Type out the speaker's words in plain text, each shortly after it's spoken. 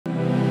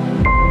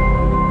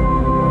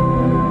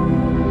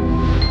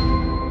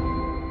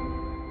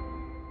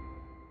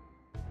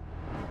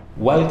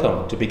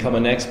Welcome to Become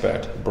an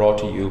Expert, brought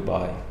to you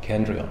by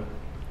Kendrion.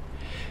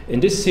 In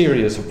this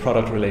series of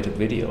product-related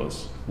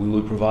videos, we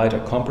will provide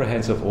a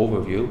comprehensive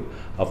overview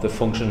of the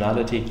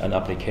functionality and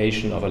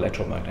application of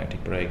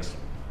electromagnetic brakes.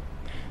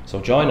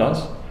 So join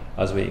us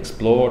as we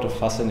explore the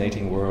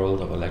fascinating world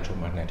of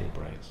electromagnetic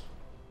brakes.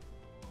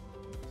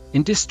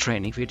 In this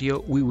training video,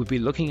 we will be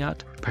looking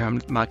at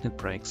permanent magnet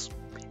brakes.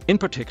 In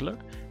particular,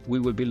 we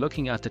will be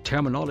looking at the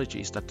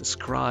terminologies that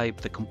describe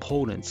the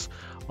components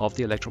of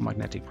the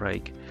electromagnetic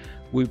brake.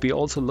 We'll be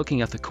also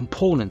looking at the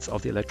components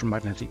of the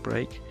electromagnetic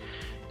brake.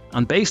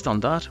 And based on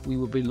that, we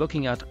will be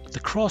looking at the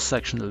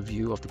cross-sectional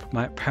view of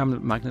the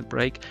permanent magnet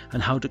brake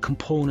and how the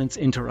components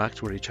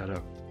interact with each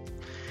other.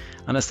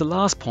 And as the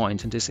last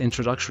point in this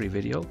introductory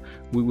video,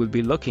 we will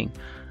be looking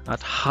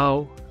at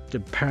how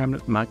the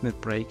permanent magnet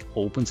brake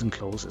opens and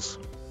closes.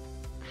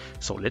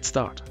 So let's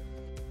start.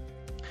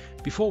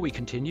 Before we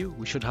continue,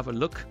 we should have a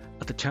look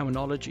at the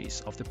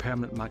terminologies of the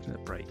permanent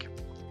magnet brake.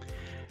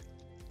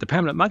 The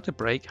permanent magnet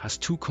brake has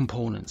two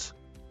components: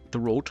 the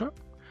rotor,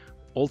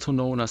 also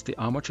known as the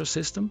armature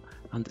system,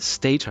 and the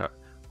stator,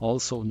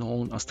 also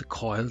known as the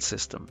coil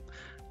system.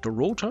 The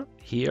rotor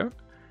here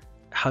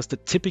has the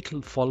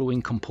typical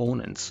following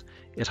components.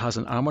 It has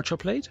an armature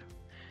plate.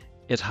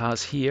 It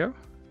has here,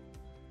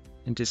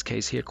 in this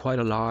case here, quite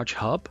a large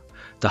hub.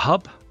 The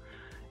hub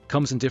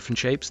comes in different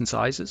shapes and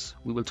sizes.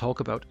 We will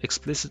talk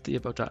explicitly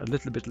about that a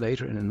little bit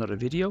later in another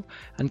video.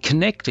 And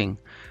connecting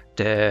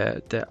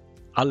the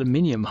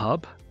aluminium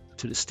hub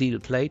to the steel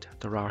plate,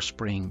 there are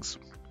springs.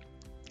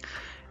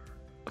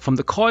 From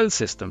the coil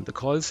system,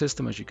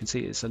 as you can see,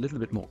 is a little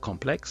bit more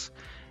complex.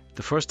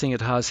 The first thing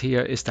it has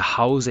here is the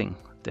housing,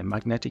 the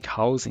magnetic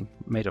housing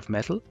made of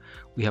metal.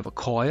 We have a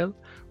coil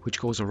which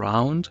goes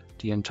around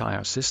the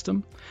entire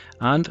system,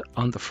 and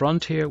on the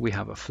front here we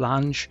have a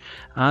flange,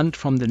 and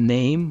from the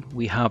name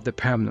we have the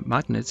permanent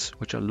magnets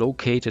which are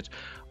located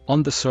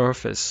on the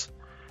surface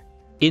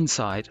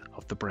inside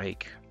of the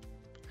brake.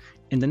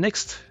 In the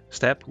next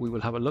step we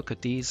will have a look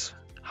at these,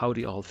 how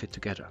they all fit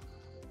together.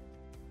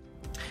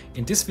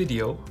 In this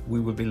video we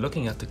will be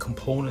looking at the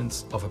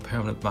components of a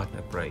permanent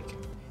magnet brake.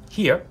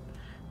 Here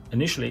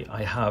initially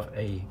I have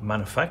a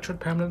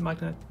manufactured permanent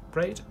magnet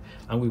brake,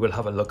 and we will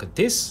have a look at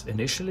this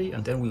initially,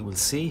 and then we will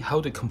see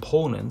how the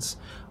components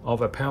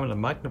of a permanent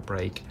magnet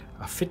brake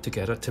are fit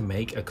together to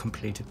make a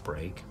completed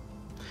brake.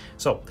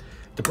 So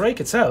the brake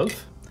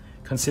itself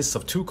consists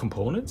of two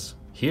components.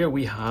 Here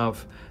we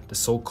have the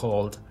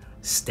so-called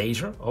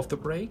stator of the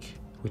brake,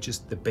 which is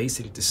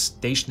basically the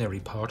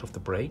stationary part of the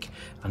brake,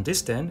 and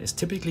this then is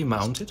typically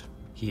mounted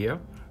here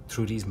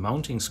through these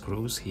mounting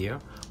screws here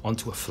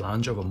onto a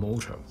flange of a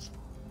motor.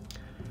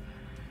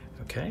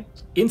 Okay.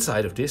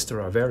 Inside of this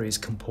there are various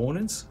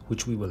components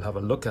which we will have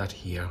a look at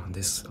here on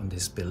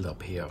this build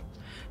up here.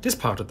 This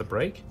part of the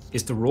brake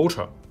is the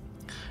rotor.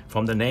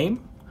 From the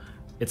name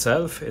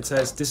itself, it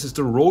says this is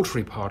the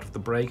rotary part of the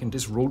brake, and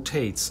this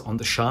rotates on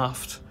the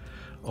shaft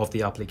of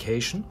the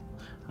application,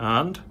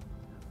 and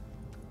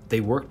they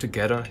work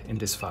together in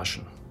this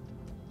fashion.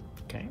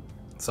 Okay,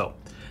 so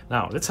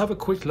now let's have a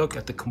quick look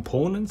at the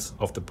components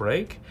of the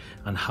brake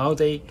and how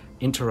they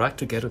interact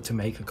together to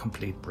make a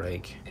complete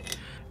brake.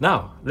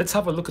 Now let's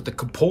have a look at the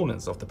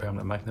components of the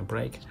permanent magnet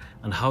brake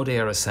and how they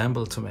are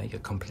assembled to make a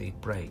complete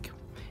brake.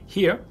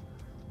 Here,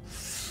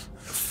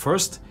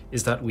 first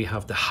is that we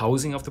have the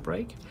housing of the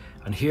brake,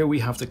 and here we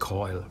have the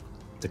coil.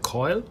 The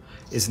coil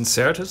is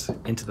inserted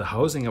into the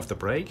housing of the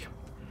brake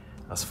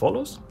as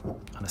follows,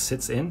 and it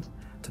sits in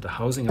to the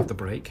housing of the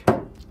brake.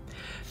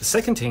 The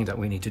second thing that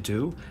we need to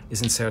do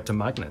is insert the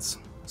magnets.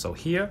 So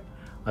here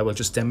I will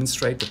just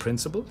demonstrate the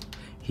principle.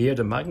 Here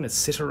the magnets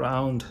sit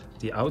around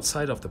the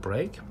outside of the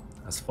brake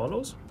as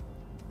follows.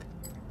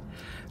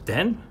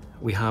 Then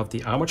we have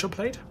the armature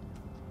plate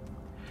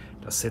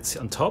that sits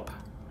on top,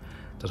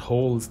 that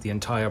holds the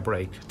entire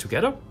brake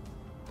together.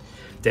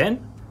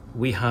 Then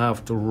we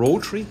have the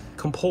rotary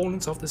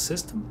components of the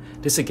system.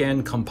 This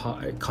again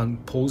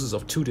composes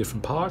of two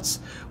different parts.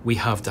 We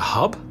have the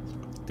hub.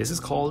 This is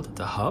called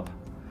the hub.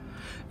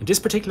 In this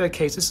particular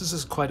case, this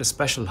is quite a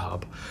special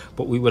hub,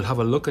 but we will have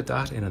a look at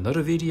that in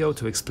another video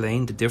to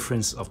explain the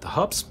difference of the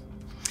hubs.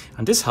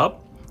 And this hub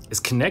is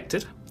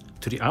connected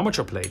to the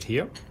armature plate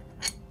here.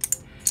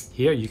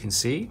 Here you can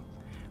see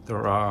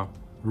there are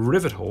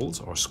rivet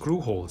holes or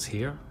screw holes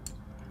here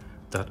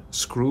that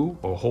screw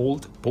or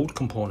hold both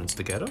components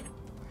together.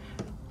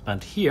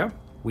 And here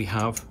we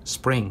have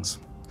springs.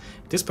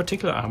 This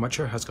particular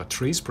armature has got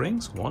 3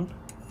 springs, 1,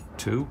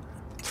 2,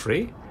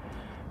 3,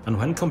 and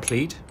when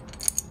complete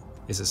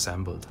is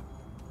assembled.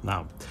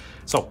 Now,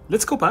 so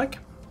let's go back.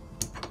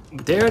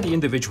 There are the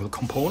individual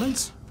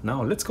components.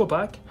 Now let's go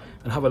back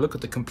and have a look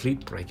at the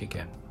complete brake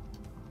again.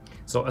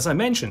 So as I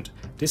mentioned,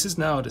 this is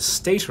now the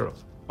stator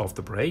of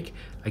the brake.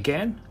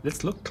 Again,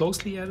 let's look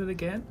closely at it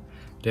again.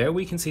 There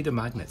we can see the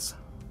magnets.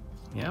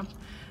 Yeah,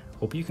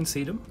 hope you can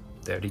see them.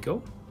 There they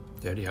go.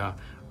 There they are,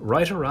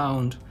 right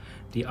around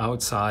the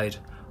outside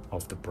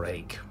of the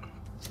brake.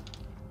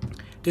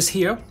 This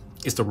here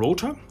is the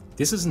rotor.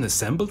 This is an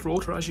assembled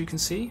rotor, as you can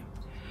see.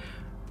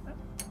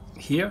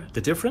 here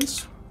the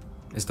difference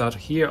is that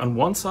here on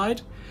one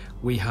side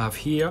we have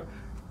here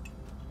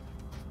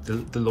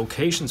the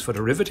locations for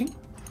the riveting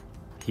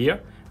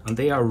here, and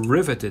they are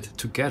riveted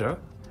together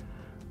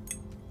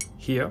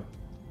here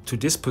to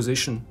this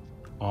position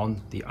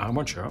on the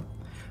armature.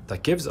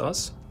 That gives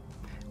us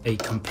a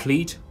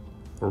complete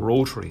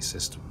rotary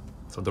system.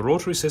 So the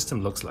rotary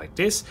system looks like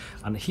this,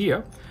 and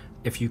here,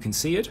 if you can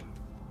see it,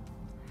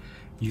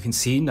 you can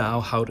see now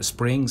how the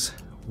springs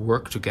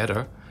work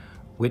together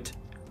with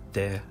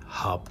the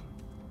hub.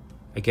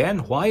 Again,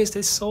 why is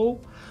this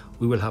so?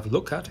 We will have a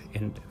look at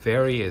in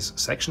various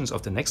sections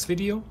of the next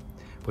video,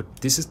 but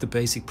this is the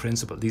basic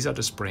principle. These are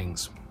the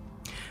springs.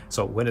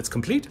 So when it's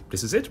complete,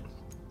 this is it.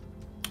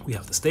 We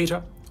have the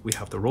stator, we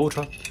have the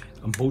rotor,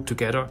 and both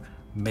together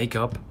make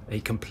up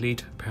a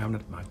complete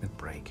permanent magnet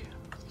brake.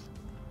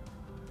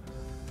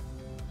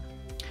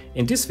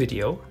 In this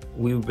video,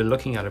 we will be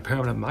looking at a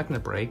permanent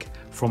magnet brake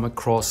from a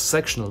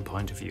cross-sectional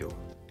point of view.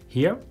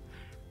 Here,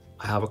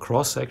 I have a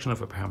cross-section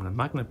of a permanent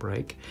magnet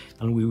brake,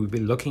 and we will be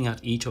looking at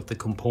each of the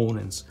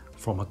components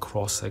from a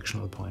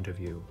cross-sectional point of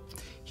view.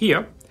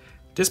 Here,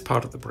 this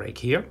part of the brake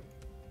here,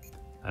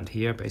 and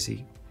here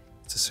basically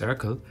it's a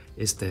circle,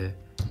 is the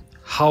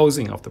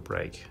housing of the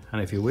brake.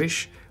 And if you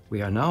wish,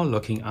 we are now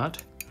looking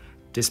at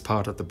this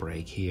part of the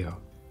brake here,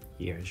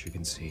 as you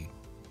can see.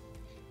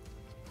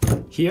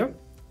 Here,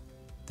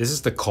 this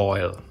is the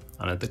coil,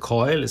 and the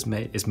coil is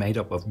made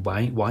up of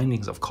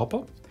windings of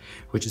copper,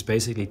 which is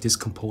basically this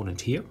component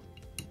here,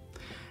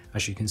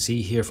 as you can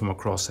see here from a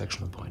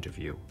cross-sectional point of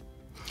view.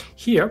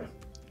 Here,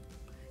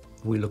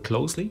 if we look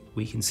closely,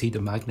 we can see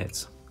the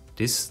magnets.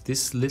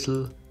 This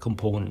little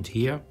component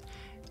here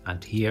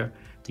and here,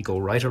 they go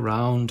right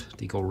around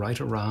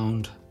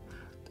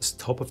this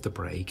top of the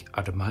brake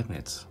are the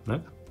magnets.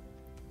 Look,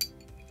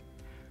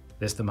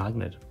 there's the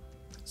magnet.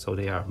 So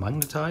they are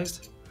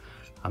magnetized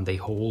and they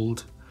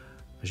hold,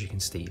 as you can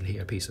see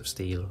here, a piece of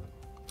steel.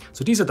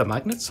 So these are the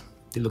magnets.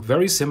 They look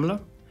very similar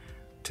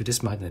to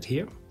this magnet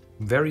here,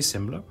 very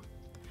similar,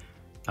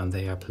 and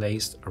they are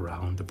placed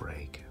around the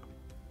brake.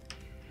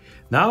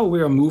 Now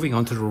we are moving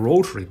on to the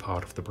rotary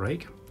part of the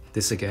brake.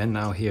 This again,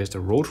 now here's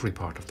the rotary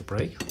part of the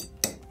brake.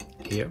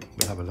 Here,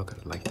 we'll have a look at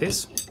it like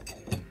this.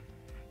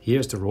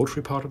 Here's the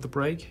rotary part of the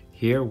brake.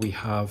 Here we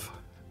have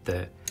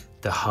the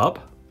hub,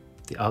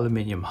 the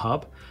aluminium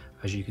hub,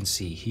 as you can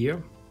see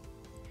here.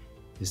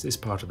 Is this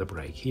part of the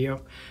brake here,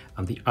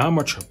 and the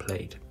armature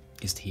plate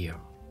is here.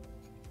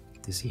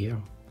 This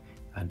here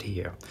and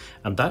here.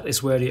 And that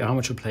is where the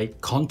armature plate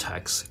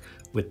contacts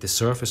with the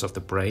surface of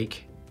the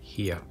brake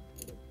here.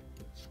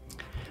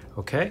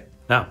 Okay,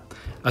 now,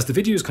 as the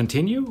videos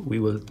continue, we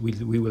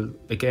will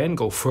again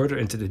go further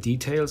into the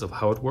details of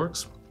how it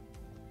works.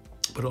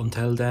 But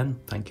until then,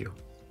 thank you.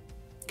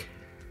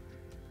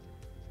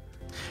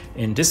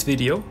 In this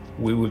video,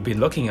 we will be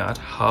looking at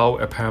how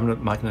a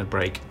permanent magnet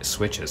brake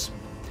switches.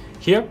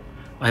 Here,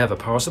 I have a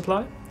power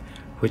supply,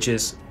 which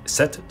is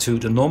set to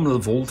the nominal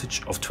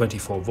voltage of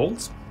 24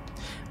 volts,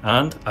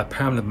 and a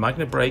permanent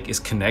magnet brake is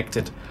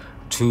connected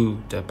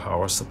to the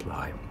power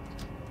supply.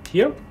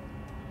 Here,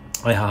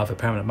 I have a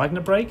permanent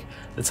magnet brake.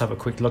 Let's have a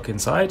quick look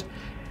inside.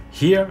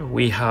 Here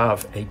we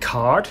have a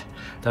card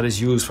that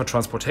is used for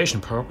transportation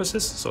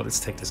purposes. So let's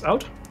take this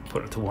out,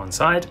 put it to one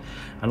side,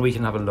 and we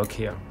can have a look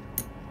here.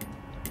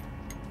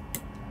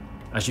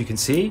 As you can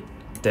see,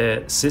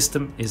 the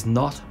system is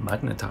not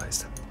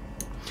magnetized.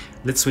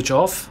 Let's switch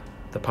off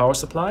the power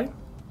supply.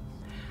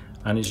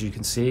 And as you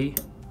can see,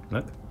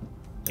 look,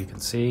 you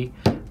can see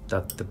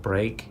that the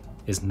brake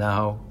is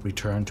now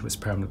returned to its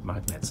permanent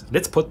magnets.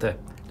 Let's put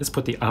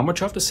the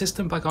armature of the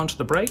system back onto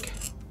the brake.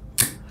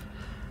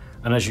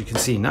 And as you can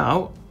see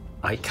now,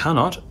 I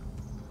cannot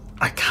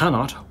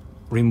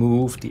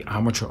remove the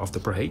armature of the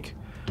brake.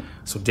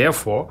 So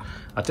therefore,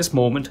 at this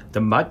moment,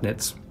 the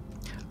magnets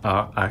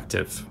are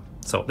active.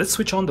 So let's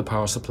switch on the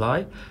power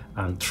supply,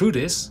 and through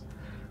this,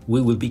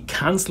 we will be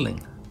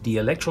cancelling the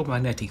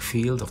electromagnetic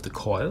field of the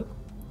coil,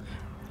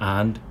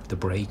 and the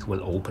brake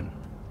will open.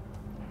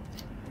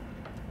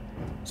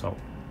 So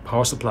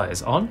power supply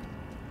is on,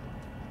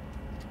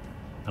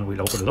 and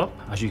we'll open it up.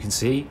 As you can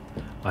see,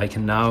 I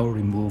can now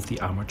remove the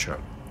armature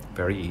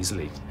very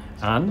easily.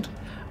 And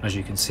as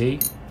you can see,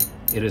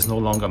 it is no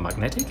longer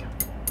magnetic.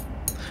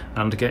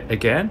 And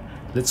again,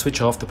 let's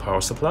switch off the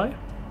power supply.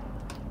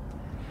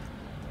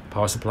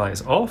 Power supply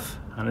is off,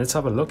 and let's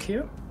have a look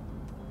here.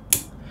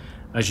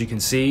 As you can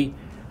see,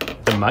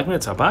 the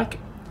magnets are back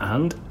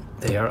and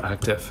they are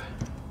active.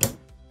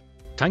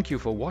 Thank you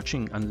for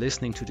watching and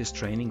listening to this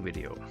training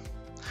video.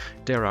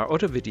 There are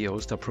other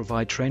videos that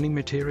provide training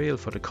material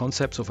for the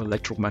concepts of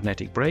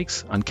electromagnetic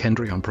brakes and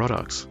Kendrion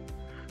products.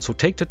 So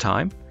take the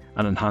time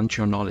and enhance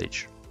your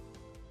knowledge.